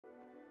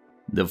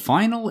The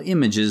final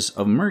images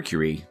of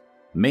Mercury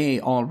may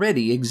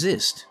already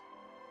exist.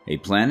 A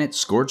planet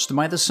scorched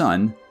by the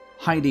sun,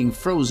 hiding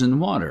frozen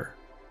water.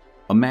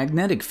 A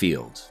magnetic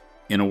field,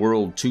 in a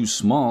world too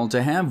small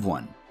to have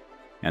one.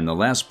 And the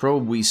last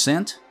probe we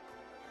sent?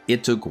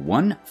 It took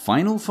one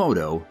final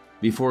photo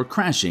before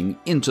crashing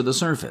into the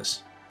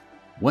surface.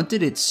 What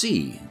did it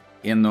see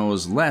in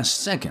those last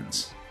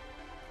seconds?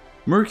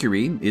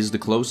 Mercury is the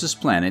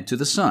closest planet to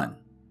the Sun,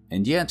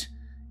 and yet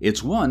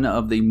it's one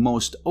of the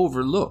most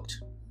overlooked.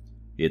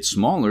 It's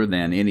smaller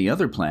than any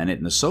other planet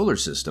in the solar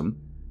system,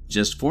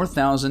 just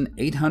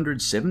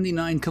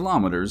 4,879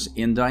 kilometers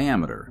in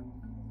diameter.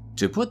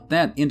 To put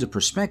that into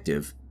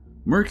perspective,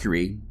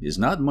 Mercury is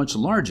not much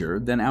larger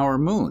than our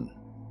Moon.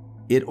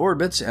 It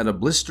orbits at a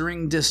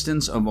blistering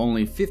distance of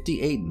only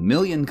 58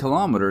 million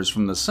kilometers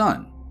from the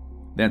Sun.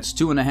 That's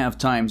 2.5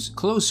 times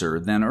closer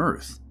than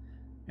Earth.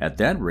 At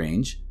that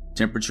range,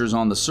 temperatures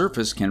on the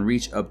surface can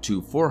reach up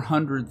to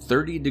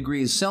 430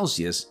 degrees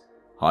Celsius,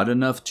 hot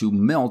enough to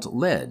melt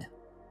lead.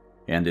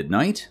 And at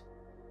night,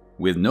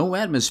 with no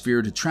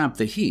atmosphere to trap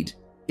the heat,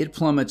 it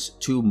plummets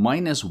to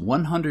minus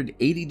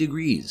 180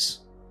 degrees.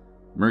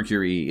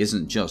 Mercury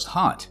isn't just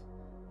hot,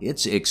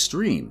 it's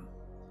extreme.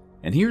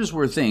 And here's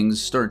where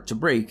things start to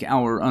break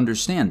our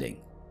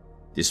understanding.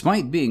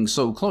 Despite being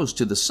so close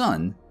to the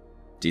Sun,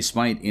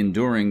 despite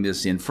enduring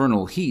this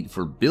infernal heat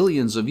for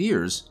billions of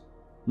years,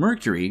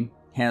 Mercury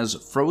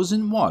has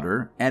frozen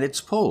water at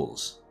its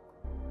poles.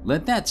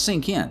 Let that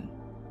sink in.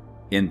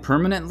 In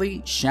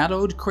permanently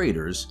shadowed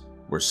craters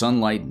where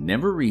sunlight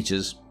never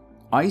reaches,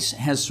 ice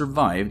has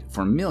survived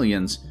for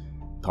millions,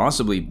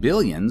 possibly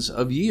billions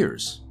of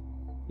years.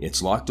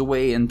 It's locked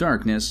away in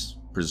darkness,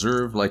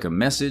 preserved like a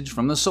message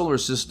from the solar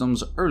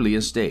system's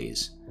earliest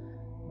days.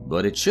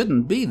 But it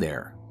shouldn't be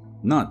there,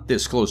 not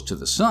this close to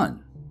the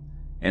Sun,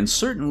 and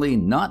certainly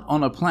not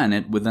on a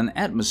planet with an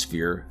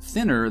atmosphere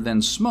thinner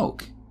than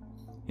smoke.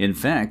 In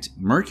fact,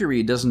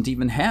 Mercury doesn't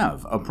even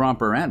have a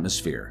proper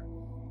atmosphere.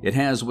 It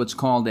has what's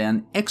called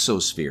an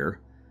exosphere,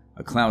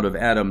 a cloud of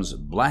atoms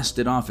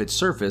blasted off its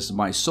surface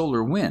by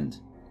solar wind.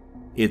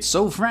 It's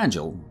so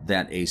fragile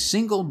that a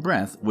single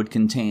breath would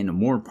contain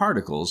more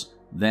particles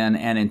than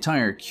an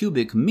entire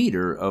cubic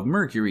meter of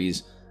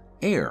Mercury's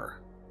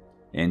air.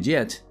 And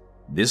yet,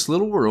 this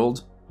little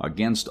world,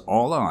 against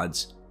all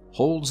odds,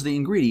 holds the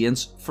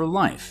ingredients for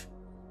life,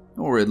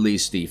 or at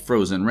least the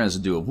frozen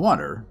residue of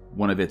water,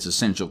 one of its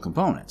essential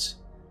components.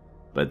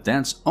 But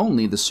that's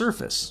only the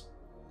surface,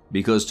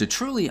 because to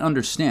truly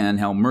understand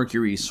how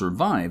Mercury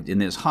survived in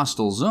this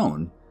hostile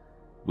zone,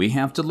 we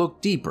have to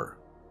look deeper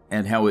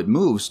at how it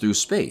moves through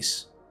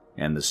space,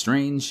 and the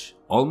strange,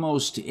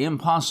 almost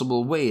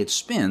impossible way it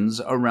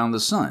spins around the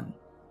Sun.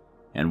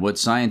 And what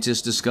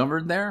scientists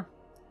discovered there?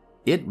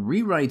 It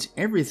rewrites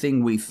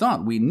everything we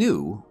thought we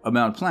knew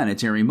about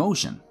planetary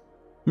motion.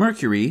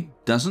 Mercury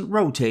doesn't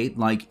rotate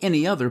like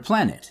any other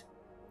planet.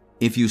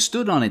 If you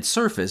stood on its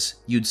surface,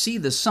 you'd see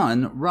the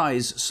Sun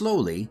rise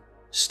slowly,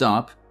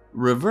 stop,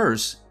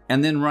 reverse,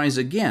 and then rise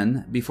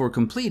again before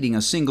completing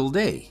a single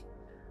day.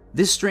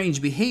 This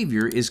strange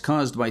behavior is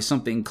caused by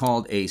something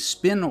called a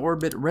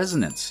spin-orbit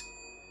resonance,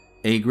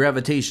 a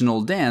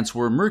gravitational dance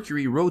where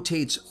Mercury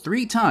rotates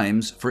 3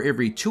 times for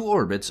every 2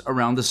 orbits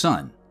around the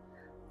Sun.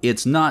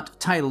 It's not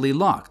tidally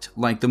locked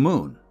like the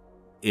Moon.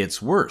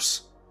 It's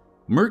worse.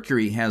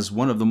 Mercury has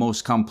one of the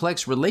most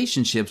complex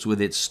relationships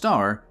with its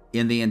star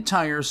in the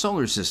entire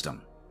solar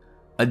system.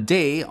 A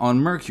day on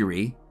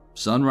Mercury,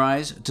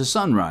 sunrise to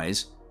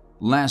sunrise,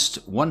 lasts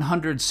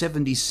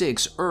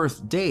 176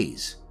 Earth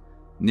days,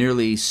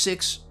 nearly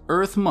 6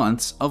 Earth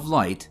months of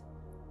light,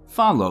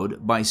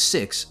 followed by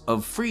 6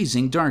 of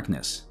freezing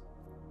darkness.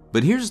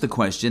 But here's the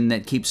question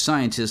that keeps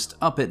scientists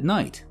up at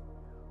night.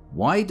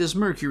 Why does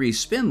Mercury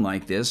spin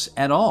like this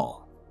at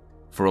all?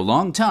 For a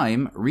long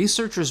time,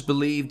 researchers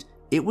believed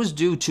it was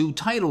due to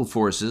tidal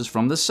forces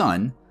from the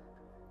Sun,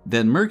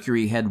 that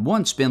Mercury had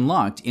once been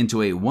locked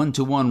into a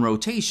 1-to-1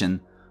 rotation,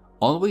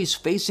 always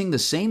facing the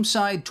same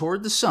side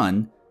toward the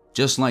Sun,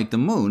 just like the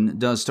Moon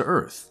does to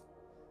Earth.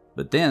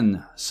 But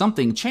then,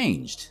 something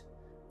changed.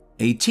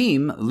 A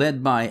team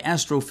led by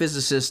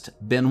astrophysicist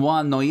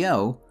Benoit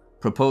Noyel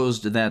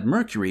proposed that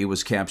Mercury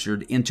was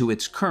captured into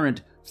its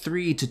current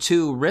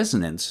 3-to-2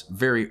 resonance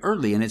very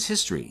early in its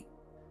history.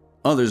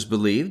 Others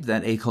believed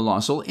that a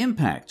colossal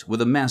impact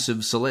with a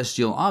massive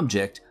celestial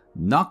object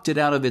knocked it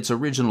out of its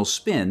original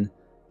spin,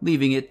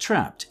 leaving it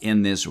trapped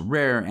in this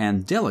rare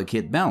and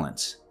delicate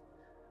balance.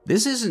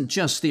 This isn't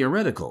just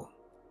theoretical.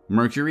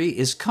 Mercury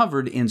is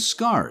covered in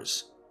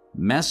scars,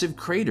 massive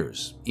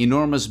craters,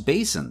 enormous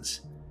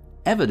basins,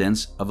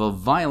 evidence of a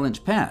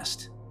violent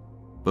past.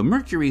 But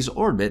Mercury's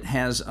orbit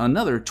has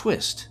another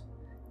twist.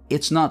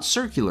 It's not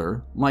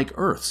circular like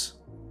Earth's.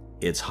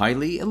 It's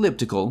highly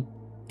elliptical,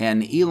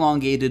 an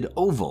elongated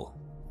oval.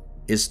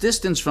 Its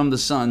distance from the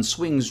Sun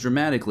swings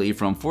dramatically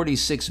from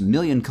 46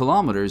 million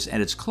kilometers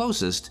at its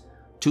closest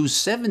to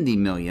 70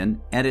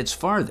 million at its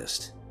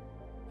farthest.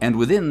 And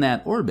within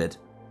that orbit,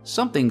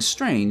 something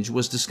strange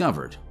was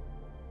discovered.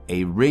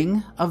 A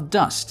ring of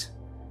dust.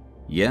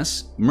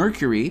 Yes,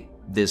 Mercury,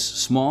 This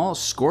small,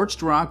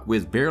 scorched rock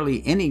with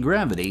barely any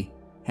gravity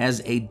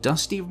has a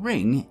dusty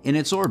ring in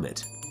its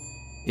orbit.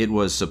 It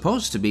was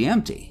supposed to be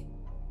empty.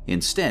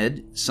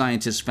 Instead,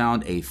 scientists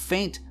found a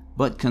faint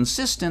but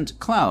consistent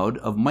cloud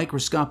of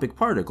microscopic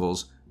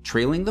particles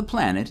trailing the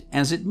planet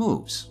as it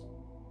moves.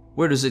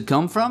 Where does it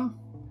come from?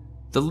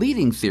 The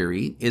leading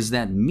theory is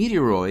that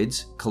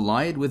meteoroids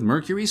collide with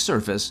Mercury's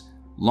surface,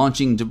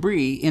 launching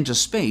debris into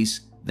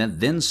space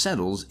that then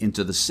settles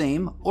into the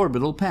same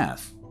orbital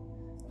path.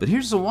 But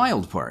here's the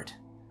wild part.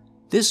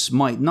 This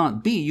might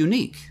not be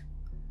unique.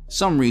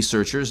 Some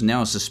researchers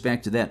now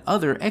suspect that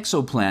other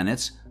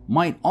exoplanets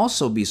might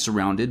also be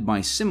surrounded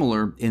by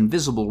similar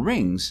invisible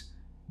rings,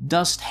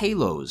 dust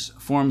halos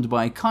formed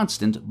by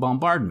constant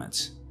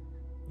bombardments.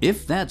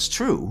 If that's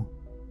true,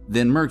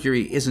 then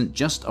Mercury isn't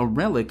just a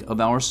relic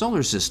of our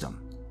solar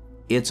system.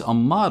 It's a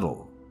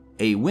model,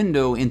 a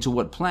window into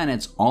what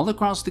planets all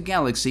across the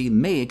galaxy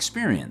may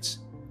experience.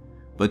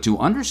 But to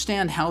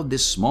understand how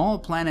this small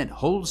planet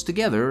holds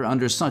together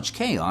under such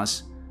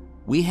chaos,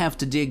 we have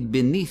to dig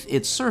beneath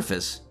its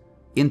surface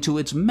into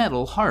its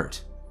metal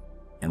heart.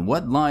 And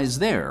what lies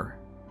there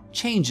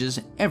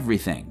changes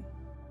everything.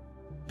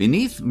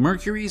 Beneath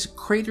Mercury's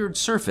cratered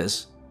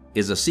surface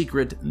is a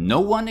secret no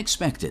one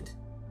expected.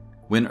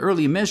 When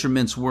early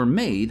measurements were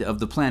made of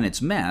the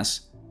planet's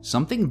mass,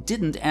 something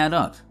didn't add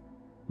up.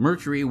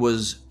 Mercury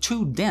was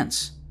too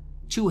dense,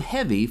 too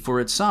heavy for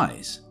its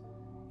size.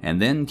 And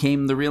then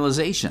came the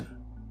realization.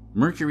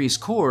 Mercury's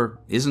core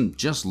isn't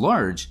just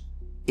large,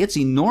 it's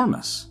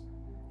enormous.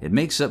 It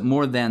makes up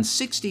more than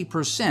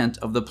 60%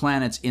 of the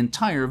planet's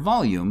entire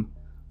volume,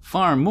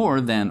 far more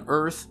than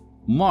Earth,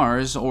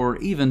 Mars, or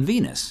even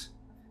Venus.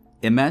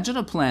 Imagine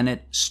a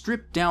planet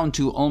stripped down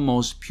to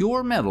almost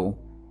pure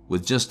metal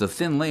with just a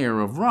thin layer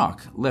of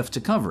rock left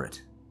to cover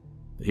it.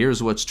 But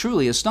here's what's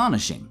truly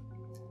astonishing.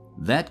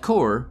 That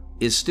core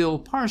is still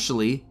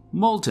partially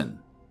molten,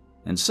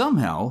 and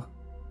somehow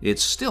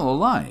it's still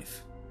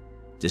alive.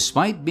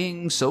 Despite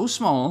being so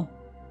small,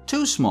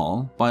 too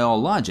small by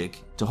all logic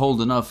to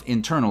hold enough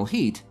internal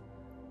heat,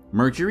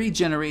 Mercury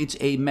generates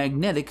a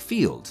magnetic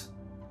field.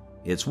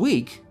 It's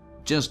weak,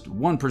 just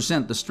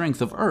 1% the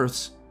strength of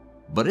Earth's,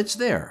 but it's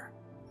there.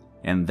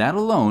 And that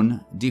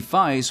alone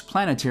defies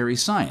planetary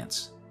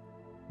science.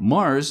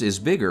 Mars is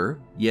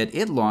bigger, yet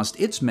it lost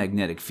its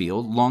magnetic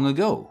field long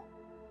ago.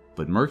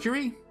 But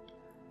Mercury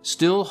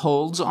still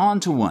holds on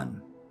to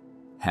one.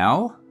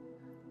 How?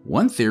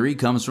 One theory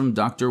comes from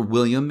Dr.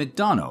 William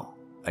McDonough,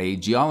 a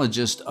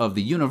geologist of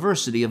the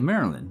University of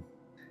Maryland.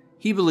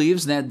 He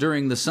believes that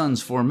during the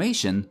Sun's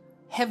formation,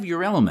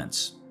 heavier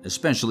elements,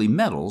 especially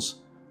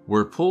metals,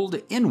 were pulled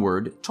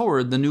inward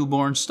toward the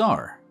newborn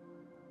star.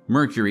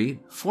 Mercury,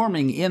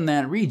 forming in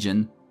that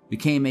region,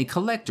 became a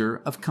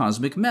collector of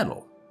cosmic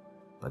metal.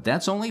 But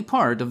that's only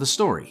part of the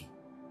story.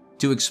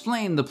 To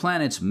explain the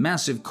planet's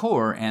massive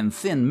core and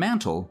thin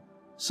mantle,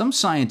 some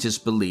scientists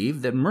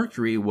believe that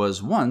Mercury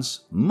was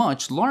once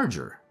much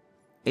larger,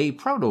 a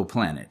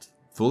protoplanet,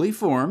 fully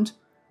formed,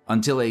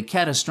 until a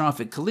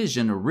catastrophic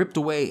collision ripped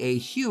away a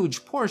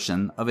huge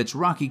portion of its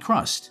rocky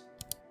crust.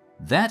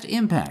 That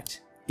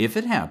impact, if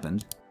it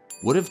happened,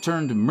 would have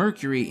turned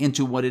Mercury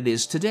into what it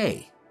is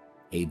today,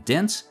 a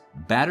dense,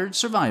 battered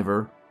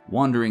survivor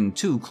wandering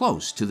too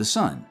close to the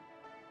Sun.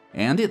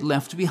 And it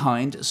left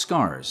behind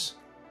scars.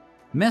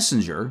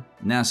 Messenger,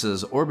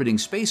 NASA's orbiting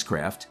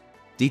spacecraft,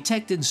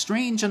 detected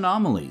strange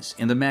anomalies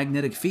in the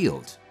magnetic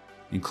field,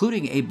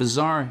 including a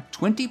bizarre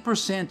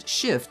 20%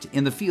 shift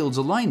in the field's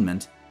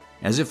alignment,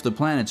 as if the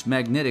planet's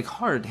magnetic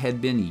heart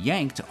had been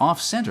yanked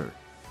off-center.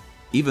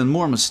 Even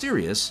more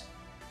mysterious,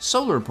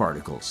 solar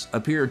particles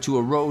appear to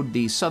erode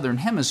the southern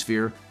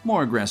hemisphere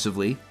more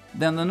aggressively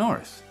than the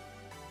north,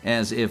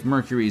 as if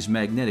Mercury's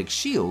magnetic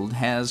shield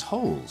has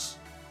holes.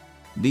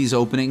 These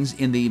openings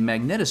in the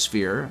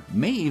magnetosphere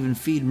may even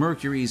feed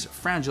Mercury's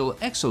fragile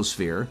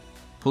exosphere,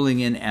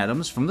 pulling in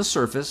atoms from the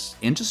surface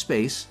into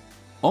space,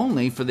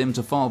 only for them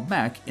to fall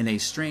back in a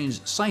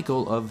strange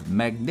cycle of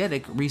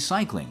magnetic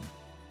recycling.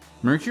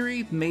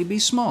 Mercury may be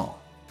small,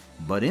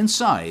 but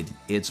inside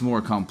it's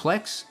more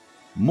complex,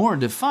 more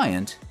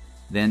defiant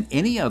than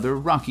any other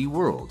rocky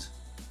world.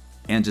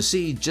 And to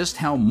see just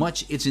how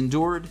much it's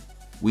endured,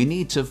 we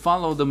need to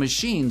follow the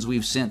machines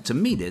we've sent to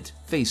meet it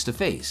face to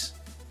face.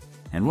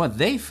 And what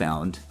they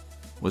found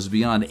was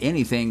beyond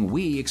anything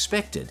we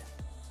expected.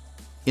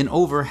 In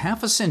over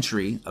half a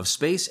century of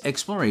space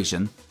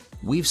exploration,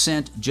 we've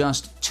sent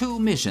just 2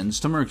 missions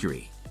to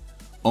Mercury.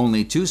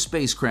 Only 2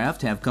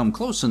 spacecraft have come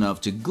close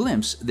enough to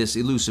glimpse this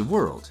elusive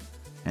world,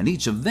 and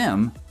each of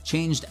them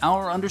changed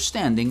our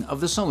understanding of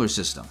the solar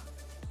system.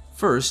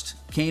 First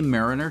came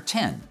Mariner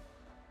 10.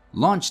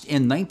 Launched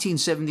in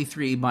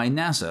 1973 by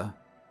NASA,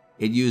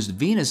 it used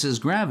Venus's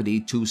gravity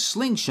to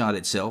slingshot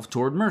itself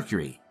toward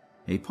Mercury,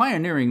 a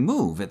pioneering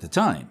move at the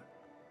time.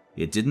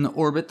 It didn't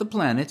orbit the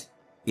planet,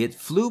 it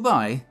flew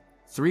by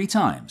 3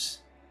 times.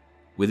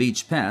 With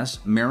each pass,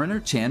 Mariner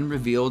 10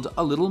 revealed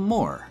a little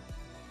more.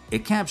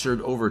 It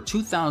captured over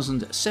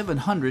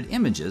 2,700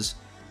 images,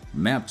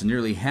 mapped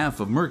nearly half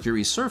of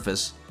Mercury's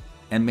surface,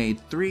 and made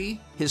 3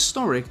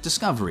 historic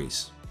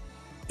discoveries: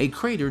 a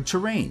cratered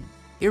terrain,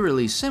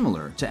 eerily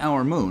similar to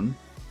our moon,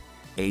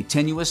 a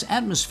tenuous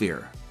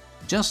atmosphere,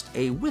 just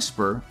a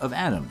whisper of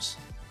atoms,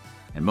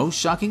 and most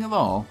shocking of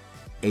all,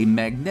 a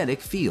magnetic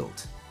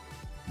field.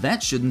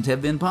 That shouldn't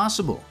have been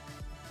possible,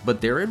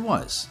 but there it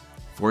was,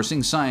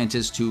 forcing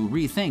scientists to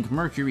rethink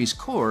Mercury's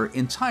core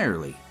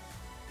entirely.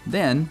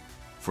 Then,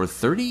 for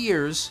 30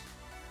 years,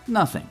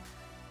 nothing.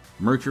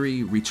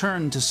 Mercury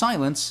returned to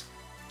silence,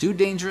 too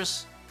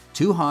dangerous,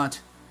 too hot,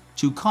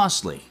 too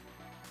costly.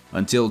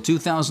 Until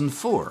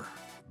 2004,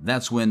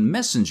 that's when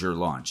Messenger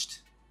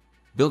launched.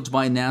 Built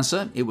by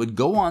NASA, it would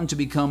go on to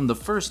become the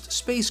first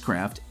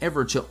spacecraft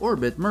ever to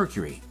orbit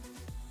Mercury.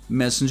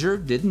 Messenger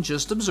didn't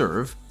just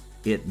observe,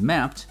 it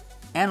mapped,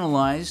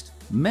 analyzed,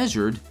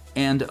 measured,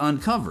 and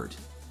uncovered.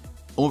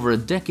 Over a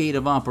decade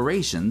of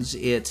operations,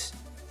 it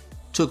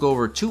took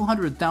over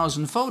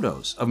 200,000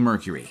 photos of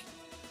Mercury,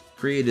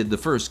 created the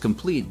first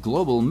complete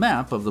global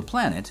map of the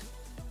planet,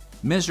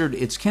 measured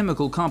its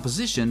chemical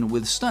composition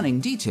with stunning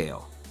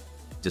detail,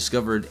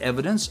 discovered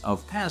evidence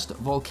of past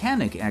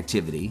volcanic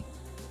activity,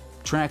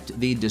 tracked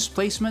the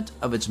displacement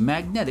of its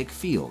magnetic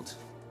field.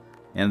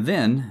 And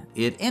then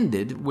it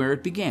ended where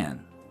it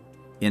began.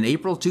 In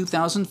April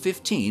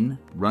 2015,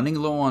 running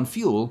low on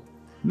fuel,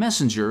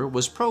 Messenger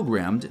was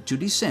programmed to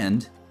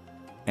descend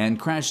and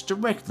crashed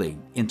directly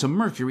into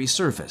Mercury's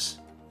surface,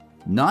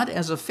 not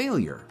as a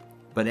failure,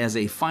 but as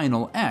a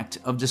final act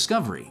of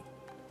discovery.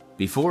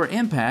 Before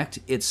impact,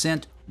 it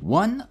sent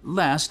one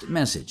last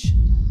message: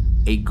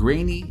 a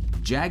grainy,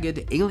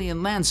 jagged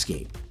alien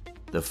landscape,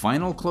 the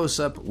final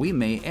close-up we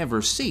may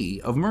ever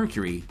see of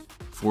Mercury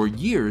for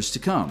years to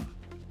come.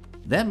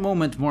 That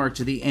moment marked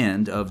the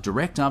end of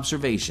direct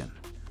observation,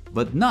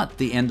 but not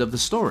the end of the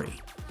story.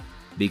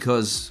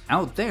 Because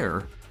out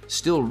there,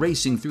 still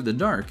racing through the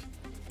dark,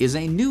 is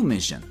a new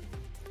mission.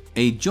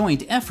 A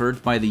joint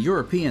effort by the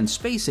European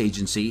Space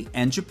Agency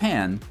and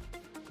Japan,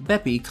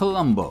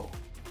 BepiColombo.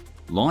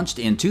 Launched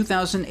in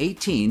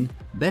 2018,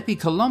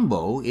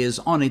 BepiColombo is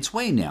on its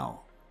way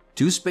now.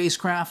 2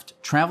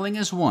 spacecraft traveling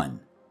as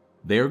one.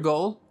 Their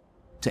goal?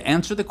 To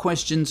answer the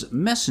questions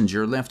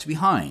Messenger left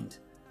behind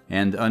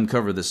and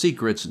uncover the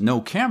secrets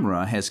no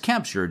camera has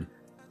captured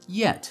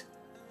yet.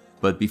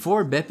 But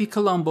before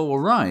BepiColombo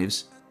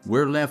arrives,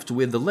 we're left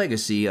with the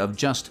legacy of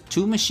just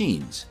 2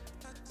 machines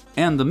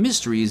and the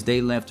mysteries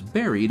they left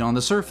buried on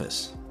the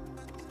surface.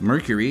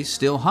 Mercury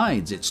still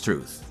hides its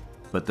truth,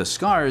 but the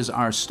scars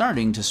are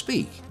starting to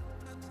speak,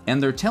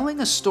 and they're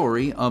telling a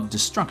story of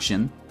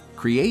destruction,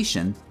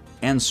 creation,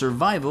 and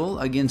survival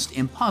against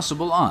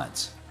impossible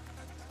odds.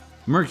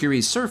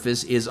 Mercury's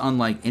surface is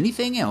unlike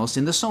anything else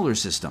in the solar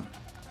system.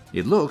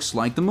 It looks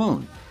like the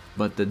moon,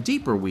 but the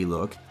deeper we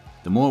look,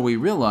 the more we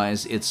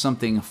realize it's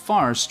something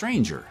far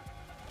stranger.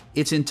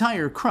 Its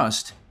entire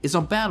crust is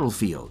a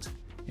battlefield,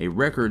 a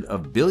record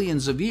of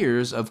billions of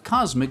years of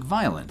cosmic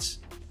violence.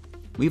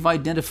 We've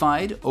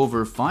identified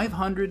over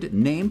 500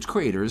 named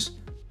craters,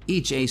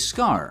 each a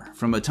scar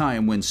from a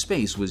time when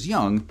space was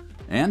young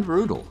and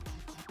brutal.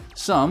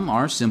 Some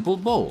are simple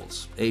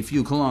bowls, a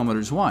few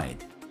kilometers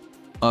wide.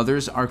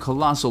 Others are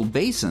colossal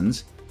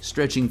basins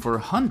stretching for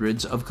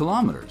hundreds of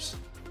kilometers.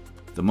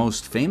 The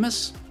most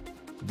famous?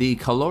 The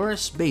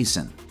Caloris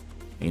Basin,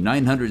 a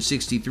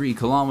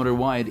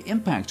 963-kilometer-wide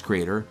impact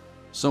crater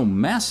so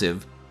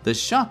massive the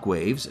shock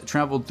waves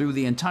traveled through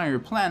the entire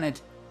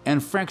planet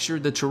and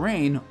fractured the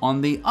terrain on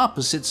the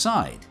opposite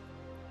side.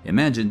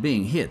 Imagine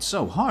being hit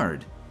so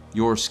hard,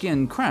 your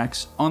skin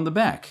cracks on the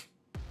back.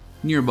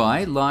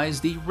 Nearby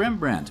lies the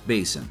Rembrandt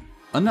Basin,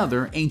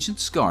 another ancient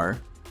scar,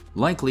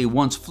 likely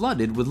once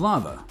flooded with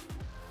lava.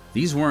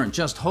 These weren't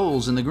just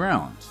holes in the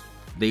ground.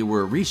 They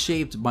were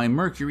reshaped by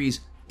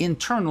Mercury's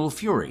internal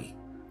fury,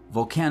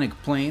 volcanic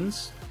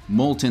plains,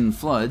 molten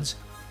floods,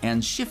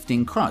 and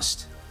shifting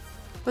crust.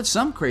 But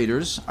some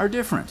craters are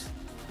different.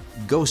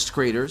 Ghost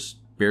craters,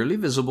 barely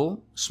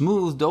visible,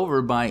 smoothed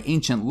over by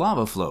ancient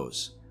lava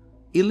flows.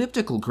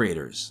 Elliptical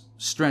craters,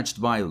 stretched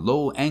by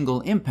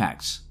low-angle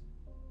impacts.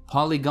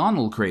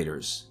 Polygonal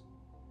craters,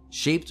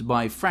 shaped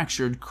by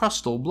fractured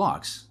crustal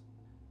blocks.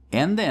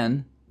 And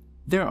then,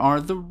 there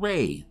are the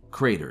ray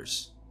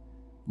craters.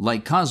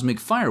 Like cosmic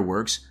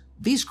fireworks,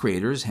 these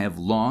craters have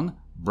long,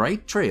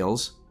 bright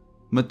trails,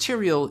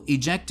 material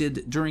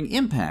ejected during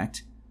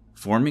impact,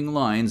 forming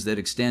lines that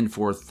extend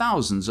for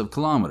thousands of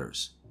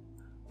kilometers.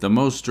 The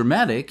most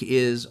dramatic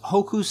is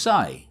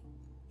Hokusai.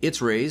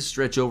 Its rays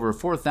stretch over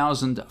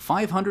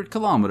 4,500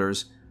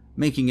 kilometers,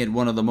 making it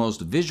one of the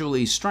most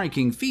visually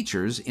striking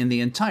features in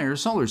the entire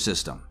solar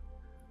system.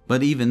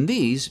 But even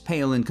these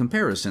pale in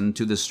comparison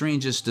to the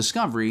strangest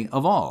discovery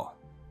of all: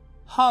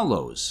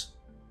 hollows.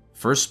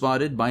 First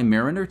spotted by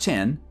Mariner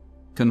 10,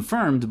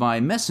 confirmed by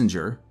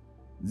Messenger,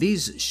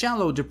 these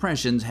shallow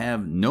depressions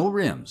have no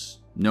rims,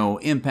 no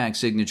impact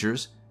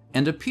signatures,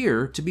 and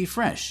appear to be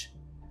fresh.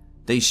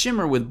 They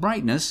shimmer with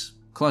brightness,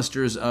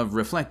 clusters of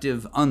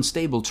reflective,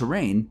 unstable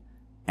terrain,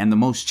 and the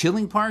most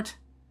chilling part?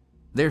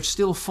 They're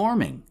still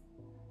forming.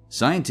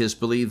 Scientists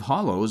believe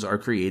hollows are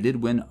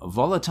created when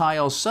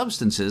volatile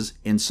substances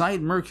inside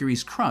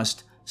Mercury's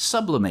crust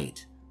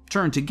sublimate,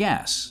 turn to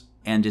gas,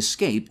 and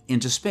escape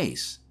into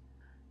space.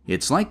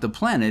 It's like the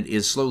planet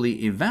is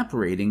slowly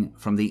evaporating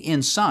from the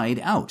inside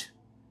out.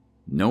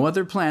 No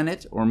other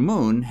planet or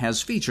moon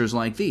has features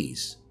like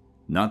these.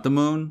 Not the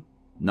Moon,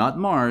 not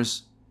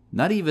Mars,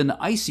 not even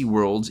icy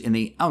worlds in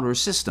the outer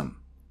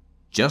system.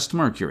 Just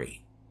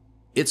Mercury.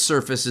 Its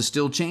surface is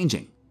still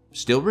changing,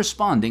 still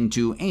responding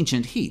to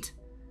ancient heat,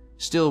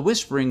 still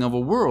whispering of a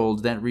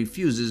world that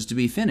refuses to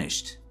be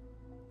finished.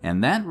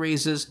 And that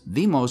raises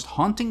the most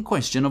haunting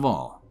question of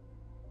all.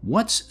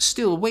 What's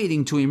still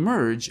waiting to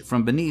emerge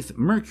from beneath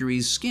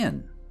Mercury's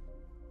skin?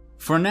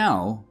 For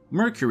now,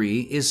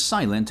 Mercury is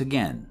silent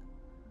again.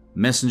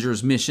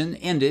 Messenger's mission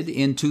ended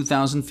in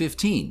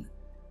 2015,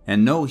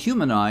 and no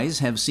human eyes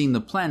have seen the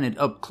planet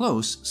up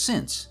close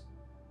since.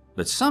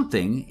 But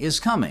something is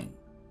coming,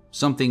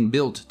 something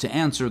built to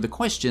answer the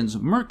questions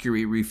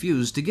Mercury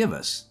refused to give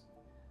us.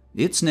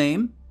 Its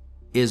name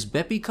is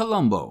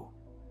BepiColombo,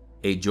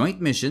 a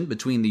joint mission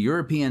between the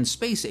European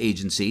Space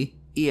Agency,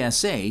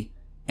 ESA,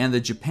 and the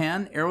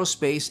Japan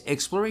Aerospace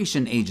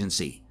Exploration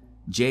Agency,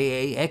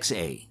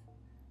 JAXA.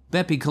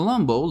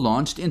 BepiColombo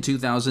launched in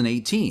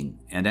 2018,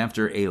 and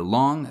after a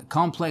long,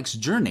 complex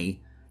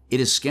journey, it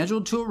is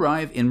scheduled to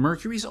arrive in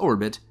Mercury's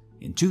orbit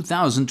in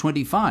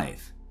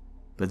 2025.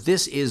 But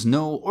this is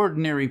no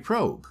ordinary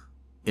probe.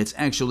 It's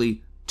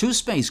actually two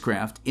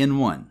spacecraft in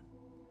one.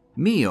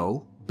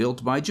 MIO,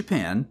 built by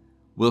Japan,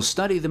 will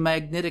study the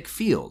magnetic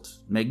field,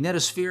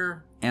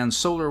 magnetosphere, and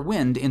solar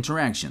wind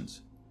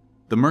interactions.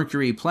 The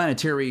Mercury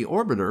Planetary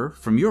Orbiter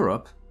from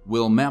Europe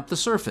will map the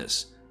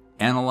surface,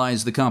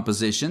 analyze the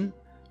composition,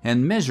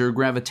 and measure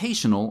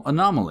gravitational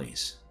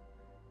anomalies.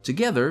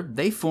 Together,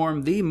 they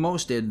form the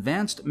most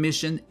advanced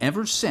mission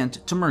ever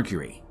sent to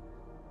Mercury.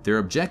 Their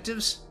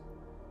objectives?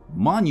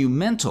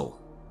 Monumental.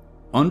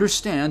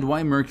 Understand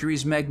why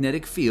Mercury's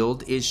magnetic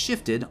field is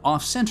shifted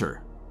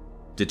off-center.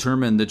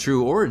 Determine the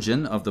true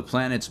origin of the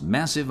planet's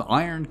massive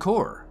iron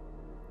core.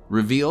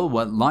 Reveal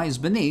what lies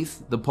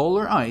beneath the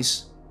polar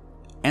ice.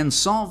 And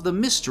solve the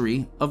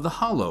mystery of the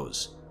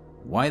hollows,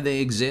 why they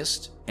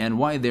exist and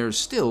why they're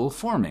still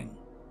forming.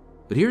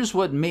 But here's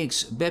what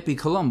makes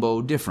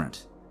BepiColombo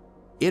different.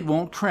 It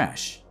won't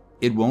crash.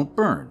 It won't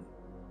burn.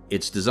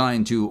 It's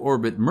designed to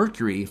orbit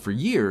Mercury for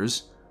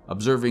years,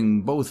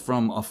 observing both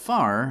from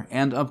afar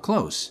and up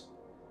close.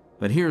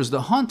 But here's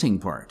the haunting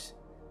part.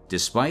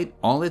 Despite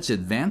all its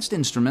advanced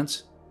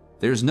instruments,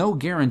 there's no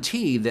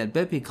guarantee that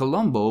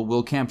BepiColombo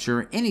will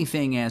capture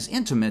anything as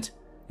intimate,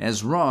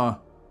 as raw,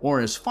 or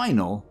as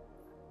final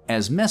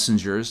as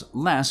Messenger's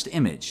last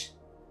image.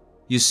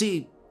 You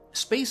see,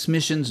 space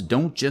missions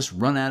don't just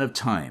run out of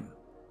time.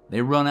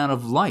 They run out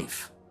of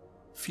life.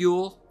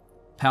 Fuel,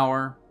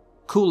 power,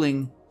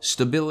 cooling,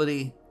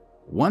 stability.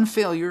 One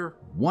failure,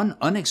 one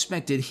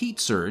unexpected heat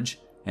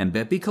surge, and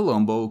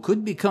BepiColombo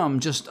could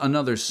become just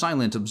another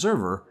silent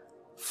observer,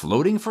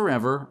 floating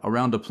forever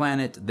around a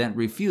planet that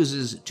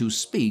refuses to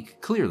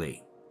speak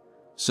clearly.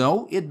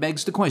 So it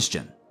begs the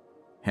question,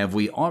 have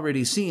we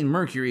already seen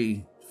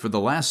Mercury for the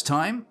last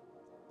time?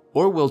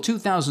 Or will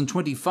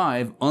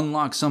 2025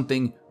 unlock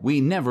something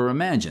we never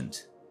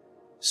imagined?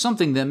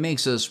 Something that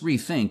makes us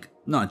rethink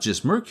not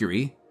just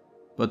Mercury,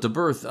 but the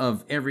birth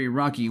of every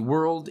rocky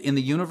world in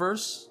the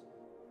universe?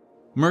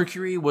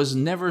 Mercury was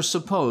never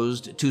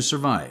supposed to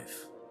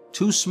survive.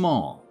 Too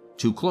small,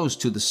 too close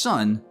to the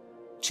sun,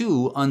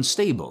 too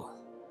unstable.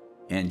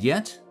 And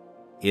yet,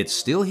 it's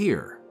still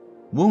here,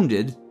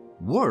 wounded,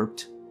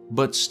 warped,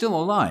 but still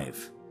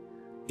alive.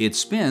 It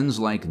spins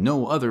like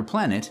no other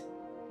planet.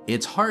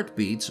 Its heart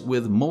beats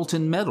with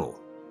molten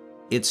metal.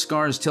 Its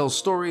scars tell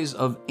stories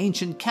of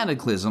ancient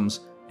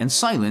cataclysms and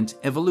silent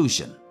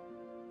evolution.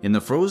 In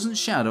the frozen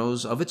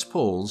shadows of its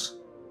poles,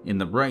 in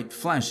the bright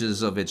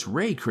flashes of its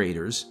ray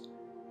craters,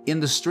 in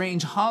the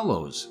strange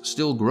hollows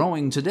still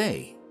growing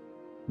today,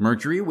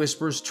 Mercury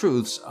whispers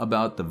truths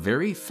about the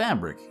very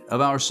fabric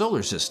of our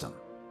solar system.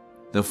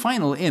 The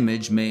final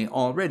image may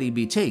already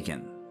be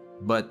taken,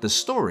 but the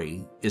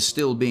story is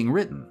still being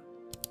written.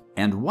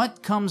 And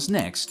what comes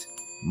next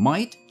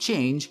might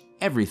change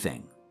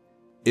everything.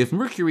 If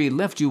Mercury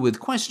left you with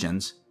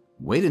questions,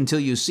 wait until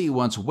you see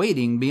what's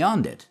waiting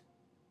beyond it.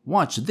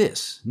 Watch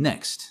this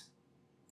next.